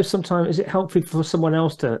 Is it though sometimes, is it helpful for someone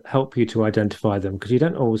else to help you to identify them? Because you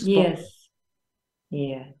don't always spot them.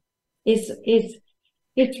 Yeah. It's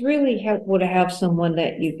really helpful to have someone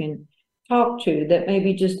that you can talk to that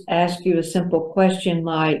maybe just ask you a simple question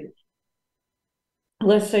like,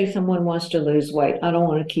 let's say someone wants to lose weight. I don't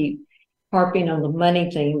want to keep harping on the money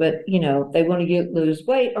thing, but you know, they want to lose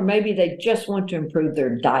weight, or maybe they just want to improve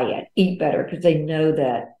their diet, eat better because they know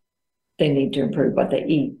that they need to improve what they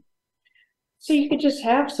eat. So you could just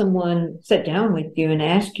have someone sit down with you and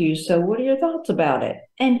ask you, so what are your thoughts about it?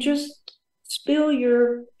 And just spill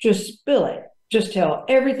it. Just tell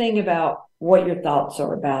everything about what your thoughts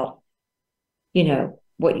are about, you know,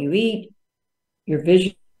 what you eat, your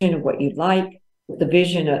vision of what you like, the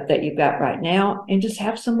vision that you've got right now, and just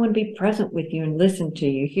have someone be present with you and listen to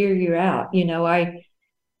you, hear you out. You know, I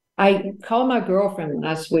called my girlfriend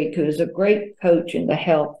last week, who is a great coach in the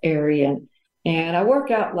health area, and I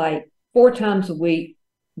work out like 4 times a week.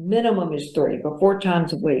 Minimum is 3, but 4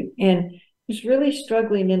 times a week. And was really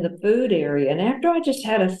struggling in the food area. And after I just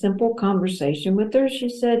had a simple conversation with her, she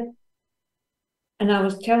said, and I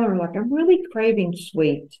was telling her, like, I'm really craving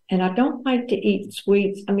sweets, and I don't like to eat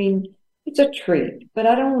sweets. I mean, it's a treat, but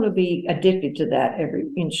I don't want to be addicted to that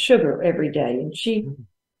in sugar every day. And she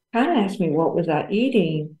kind of asked me, what was I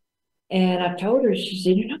eating? And I told her, she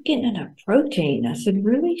said, "You're not getting enough protein." I said,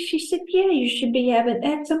 "Really?" She said, "Yeah, you should be having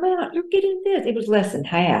X amount. You're getting this." It was less than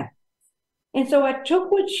half. And so I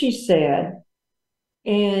took what she said,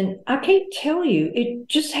 and I can't tell you, it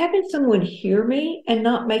just having someone hear me and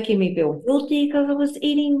not making me feel guilty because I was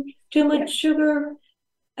eating too much sugar.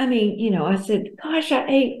 I mean, I said, "Gosh, I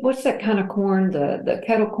ate, what's that kind of corn? The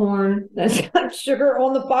kettle corn that's got sugar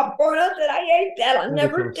on the popcorn." I said, "I ate that. I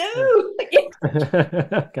never do."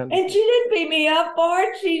 And she didn't beat me up for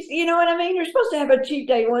it. She's, you know what I mean? You're supposed to have a cheat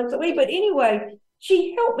day once a week. But anyway,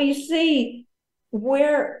 she helped me see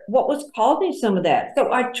what was causing some of that.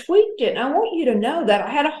 So I tweaked it. And I want you to know that I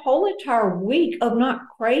had a whole entire week of not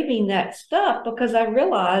craving that stuff because I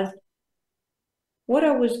realized what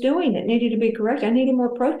I was doing that needed to be corrected. I needed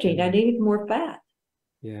more protein. I needed more fat.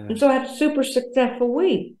 Yeah. And so I had a super successful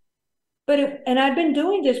week. And I'd been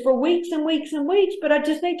doing this for weeks and weeks and weeks, but I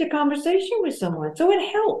just need a conversation with someone. So it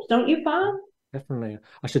helps, don't you find? Definitely.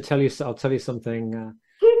 I'll tell you something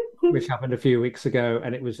which happened a few weeks ago,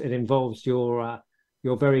 and it involves your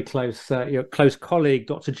very close your close colleague,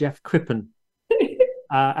 Dr. Jeff Crippen.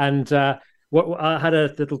 I had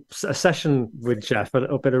a session with Jeff a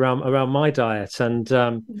little bit around my diet, and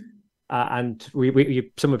some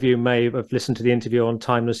of you may have listened to the interview on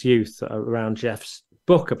Timeless Youth around Jeff's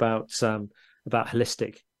book about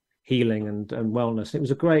holistic healing and wellness. It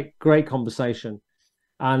was a great conversation,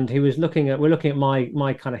 and we're looking at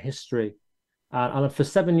my kind of history, and for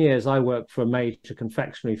 7 years I worked for a major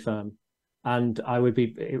confectionery firm. And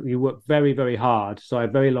you work very, very hard. So I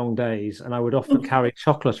had very long days, and I would often carry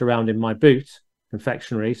chocolate around in my boot,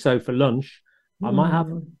 confectionery. So for lunch, I might have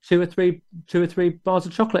two or three bars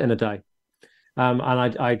of chocolate in a day. And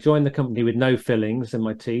I joined the company with no fillings in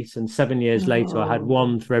my teeth. And 7 years later, I had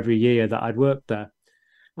one for every year that I'd worked there.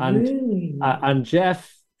 And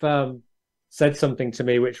Jeff said something to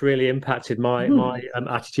me which really impacted my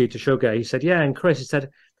attitude to sugar. He said, "Yeah, and Chris," he said,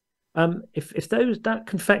 if that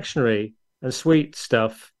confectionery and sweet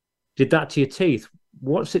stuff did that to your teeth,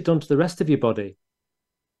 what's it done to the rest of your body?"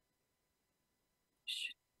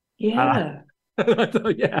 Yeah.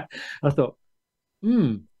 I thought,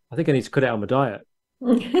 I think I need to cut it out of my diet.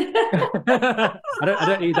 I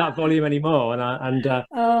don't need that volume anymore,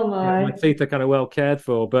 oh my. my teeth are kind of well cared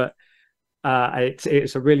for. But it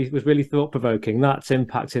was really thought provoking. That's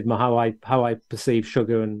impacted how I perceive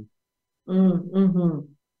sugar and.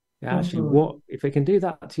 Actually, what if it can do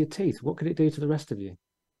that to your teeth? What could it do to the rest of you?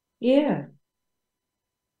 Yeah.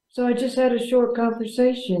 So I just had a short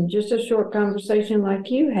conversation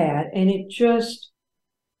like you had, and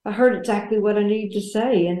I heard exactly what I needed to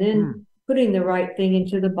say, and then putting the right thing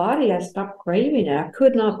into the body, I stopped craving it. I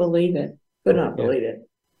could not believe it. Believe it.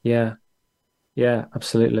 Yeah,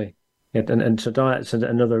 absolutely. Yeah, and so diet's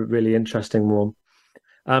another really interesting one.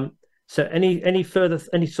 So any sort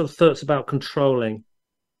of thoughts about controlling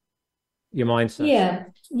your mindset?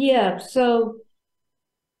 Yeah. So,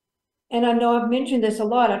 and I know I've mentioned this a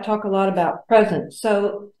lot. I talk a lot about presence.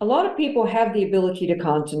 So a lot of people have the ability to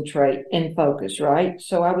concentrate and focus, right?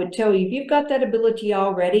 So I would tell you, if you've got that ability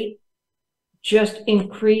already, just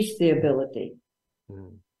increase the ability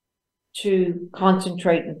to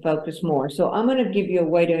concentrate and focus more. So I'm going to give you a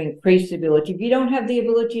way to increase the ability. If you don't have the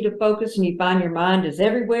ability to focus and you find your mind is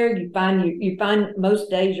everywhere, you find most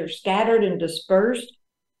days you're scattered and dispersed.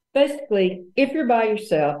 Basically, if you're by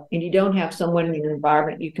yourself and you don't have someone in your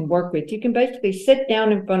environment you can work with, you can basically sit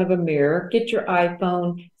down in front of a mirror, get your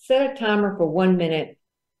iPhone, set a timer for 1 minute,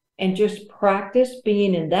 and just practice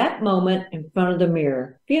being in that moment in front of the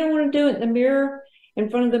mirror. If you don't want to do it in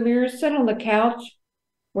front of the mirror, sit on the couch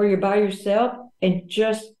where you're by yourself and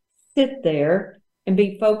just sit there and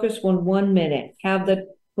be focused on 1 minute.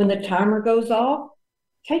 When the timer goes off,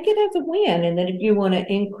 take it as a win. And then if you want to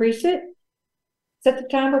increase it, set the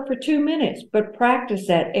timer for 2 minutes, but practice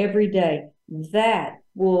that every day. That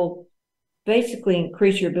will basically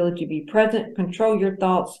increase your ability to be present, control your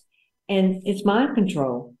thoughts, and it's mind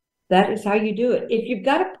control. That is how you do it. If you've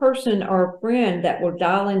got a person or a friend that will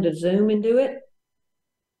dial into Zoom and do it,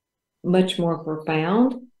 much more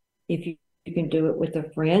profound. If you can do it with a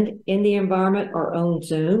friend in the environment or on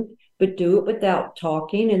Zoom, but do it without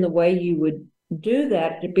talking in the way you would do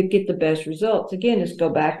that to get the best results. Again, just go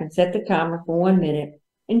back and set the timer for 1 minute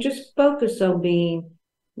and just focus on being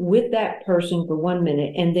with that person for 1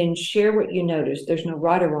 minute, and then share what you noticed. There's no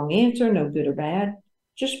right or wrong answer, no good or bad,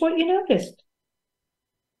 just what you noticed.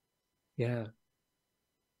 Yeah.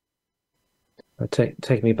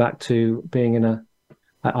 Take me back to being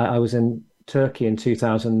I was in Turkey in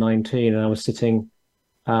 2019, and I was sitting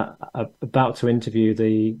about to interview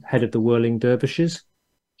the head of the Whirling Dervishes.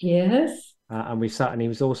 Yes. and we sat, and he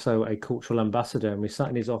was also a cultural ambassador, and we sat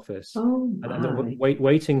in his office, Oh, and my.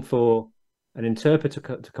 waiting for an interpreter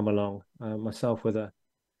to come along. Myself with a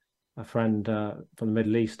friend from the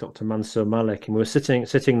Middle East, Dr. Mansour Malik, and we were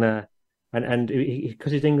sitting there, and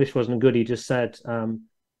because his English wasn't good, he just said,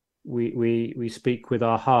 "We speak with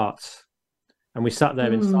our hearts," and we sat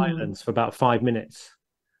there in silence for about 5 minutes,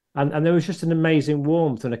 and there was just an amazing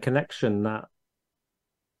warmth and a connection that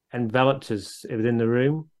enveloped us within the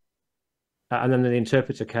room. And then the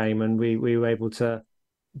interpreter came, and we were able to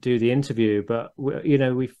do the interview, but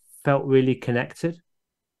we felt really connected.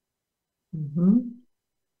 And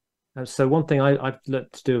so one thing I've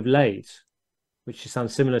learned to do of late, which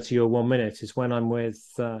sounds similar to your 1 minute, is when I'm with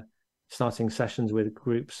starting sessions with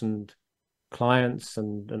groups and clients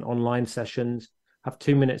and online sessions, have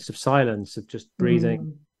 2 minutes of silence, of just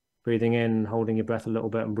breathing in, holding your breath a little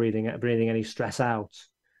bit, and breathing any stress out.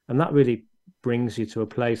 And that really brings you to a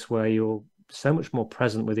place where you're so much more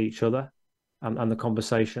present with each other and the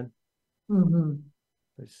conversation. And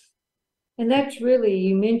that's really,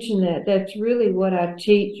 you mentioned that's really what I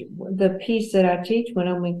teach, the piece that I teach when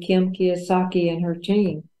I'm with Kim Kiyosaki and her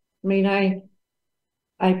team. I mean,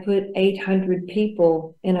 I put 800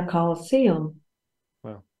 people in a coliseum.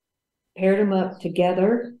 Wow. Paired them up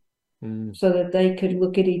together so that they could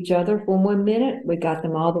look at each other for 1 minute. We got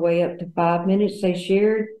them all the way up to 5 minutes. They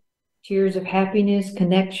shared tears of happiness,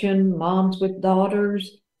 connection, moms with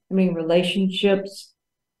daughters. I mean, relationships.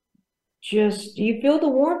 Just, you feel the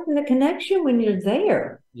warmth and the connection when you're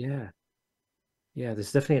there. Yeah.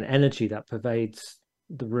 There's definitely an energy that pervades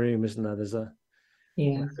the room, isn't there? There's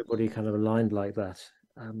everybody kind of aligned like that.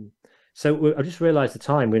 So I just realized the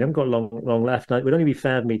time, we haven't got long left. Now, it would only be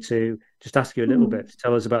fair of me to just ask you a little bit to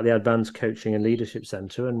tell us about the Advanced Coaching and Leadership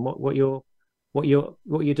Center and what you're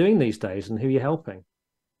doing these days and who you're helping.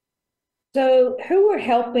 So who we're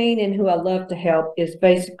helping and who I love to help is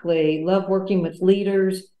basically love working with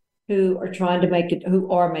leaders who are trying to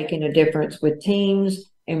making a difference with teams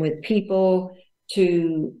and with people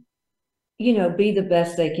to, be the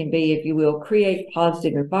best they can be, if you will, create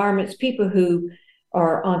positive environments, people who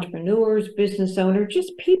are entrepreneurs, business owners,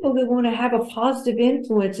 just people who want to have a positive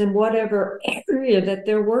influence in whatever area that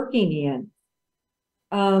they're working in.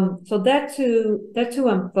 So that's who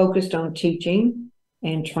I'm focused on teaching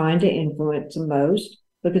and trying to influence the most,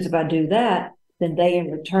 because if I do that, then they in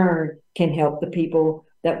return can help the people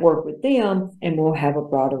that work with them, and we'll have a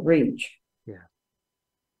broader reach.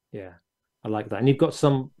 Yeah, I like that. And you've got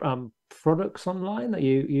some products online that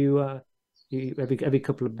you every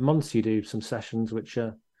couple of months you do some sessions which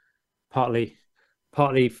are partly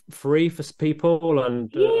free for people,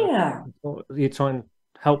 and you try and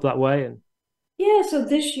help that way. And so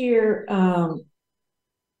this year,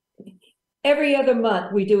 every other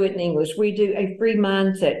month we do it in English. We do a free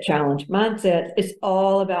mindset challenge. Mindset is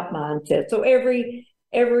all about mindset. So every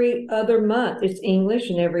other month it's English,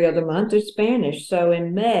 and every other month it's Spanish. So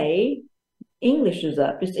in May, English is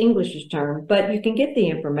up. It's English's turn, but you can get the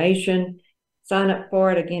information, sign up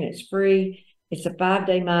for it. Again, it's free. It's a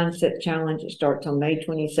 5-day mindset challenge. It starts on May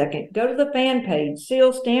 22nd. Go to the fan page,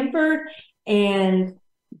 Ceil Stanford, and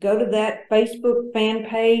go to that Facebook fan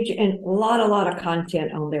page, and a lot of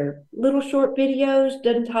content on there. Little short videos,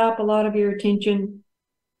 doesn't tie up a lot of your attention.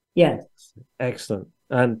 Yes. Excellent.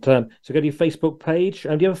 And so go to your Facebook page.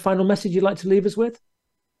 And do you have a final message you'd like to leave us with?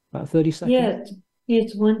 About 30 seconds. Yes.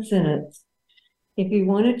 It's one sentence. If you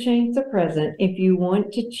want to change the present, if you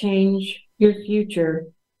want to change your future,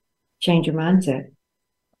 change your mindset.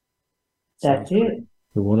 That's it.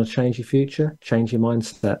 We want to change your future, change your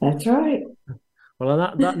mindset. That's right. Well,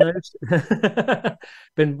 on that note,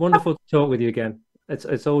 been wonderful to talk with you again.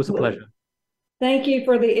 It's always a pleasure. Thank you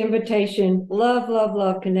for the invitation.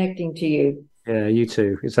 Love connecting to you. Yeah, you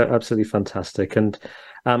too. It's absolutely fantastic. And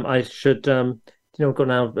I should, we've got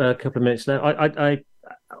now a couple of minutes now. I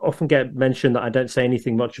often get mentioned that I don't say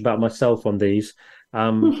anything much about myself on these,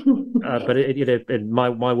 but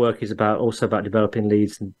my work is also about developing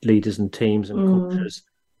leaders and teams and cultures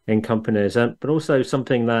in companies, but also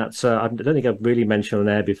something that I don't think I've really mentioned on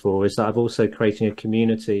air before is that I've also creating a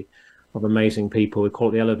community of amazing people. We call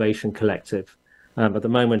it the Elevation Collective. At the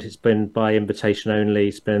moment, it's been by invitation only.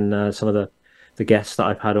 It's been some of the guests that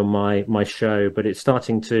I've had on my show, but it's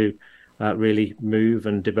starting to really move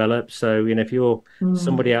and develop. So, if you're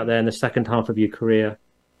somebody out there in the second half of your career,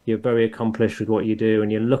 you're very accomplished with what you do,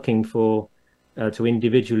 and you're looking for to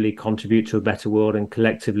individually contribute to a better world and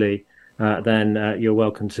collectively, then you're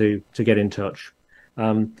welcome to get in touch.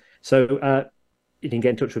 So you can get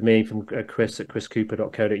in touch with me from Chris at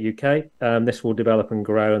chriscooper.co.uk. This will develop and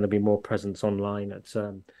grow, and there'll be more presence online at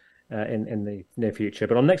in the near future.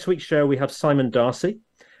 But on next week's show, we have Simon Darcy.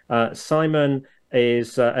 Simon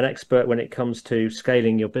is an expert when it comes to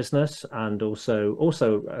scaling your business and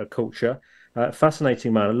also culture.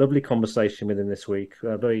 Fascinating man, a lovely conversation with him this week.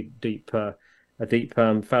 A very deep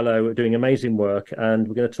fellow doing amazing work, and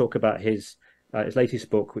we're going to talk about his latest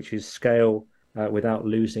book, which is Scale Without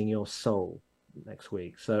Losing Your Soul, next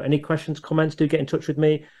week. So any questions, comments, do get in touch with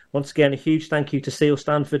me. Once again, a huge thank you to Ceil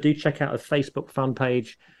Stanford. Do check out the Facebook fan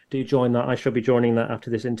page. Do join that. I shall be joining that after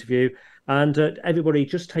this interview. And everybody,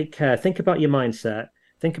 just take care. Think about your mindset.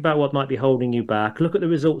 Think about what might be holding you back. Look at the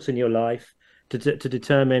results in your life to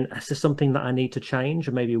determine, is there something that I need to change,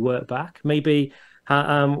 or maybe work back? Maybe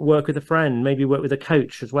work with a friend, maybe work with a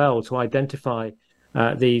coach as well to identify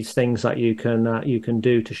these things that you can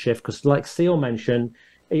do to shift. Because like Ceil mentioned,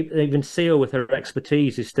 even Ceil with her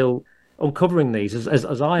expertise is still uncovering these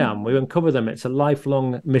as I am. We uncover them. It's a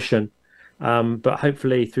lifelong mission. But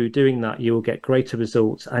hopefully through doing that, you will get greater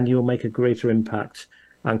results and you will make a greater impact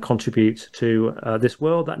and contribute to this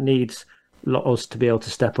world that needs us to be able to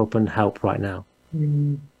step up and help right now,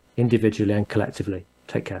 individually and collectively.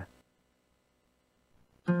 Take care.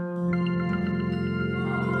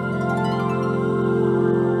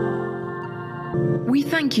 We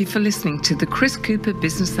thank you for listening to the Chris Cooper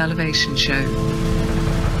Business Elevation Show.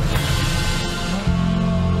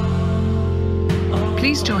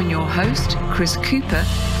 Please join your host, Chris Cooper,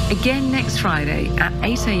 again next Friday at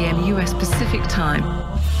 8 a.m. US Pacific Time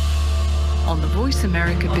on the Voice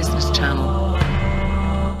America Business Channel.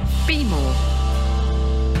 Be more.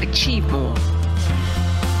 Achieve more.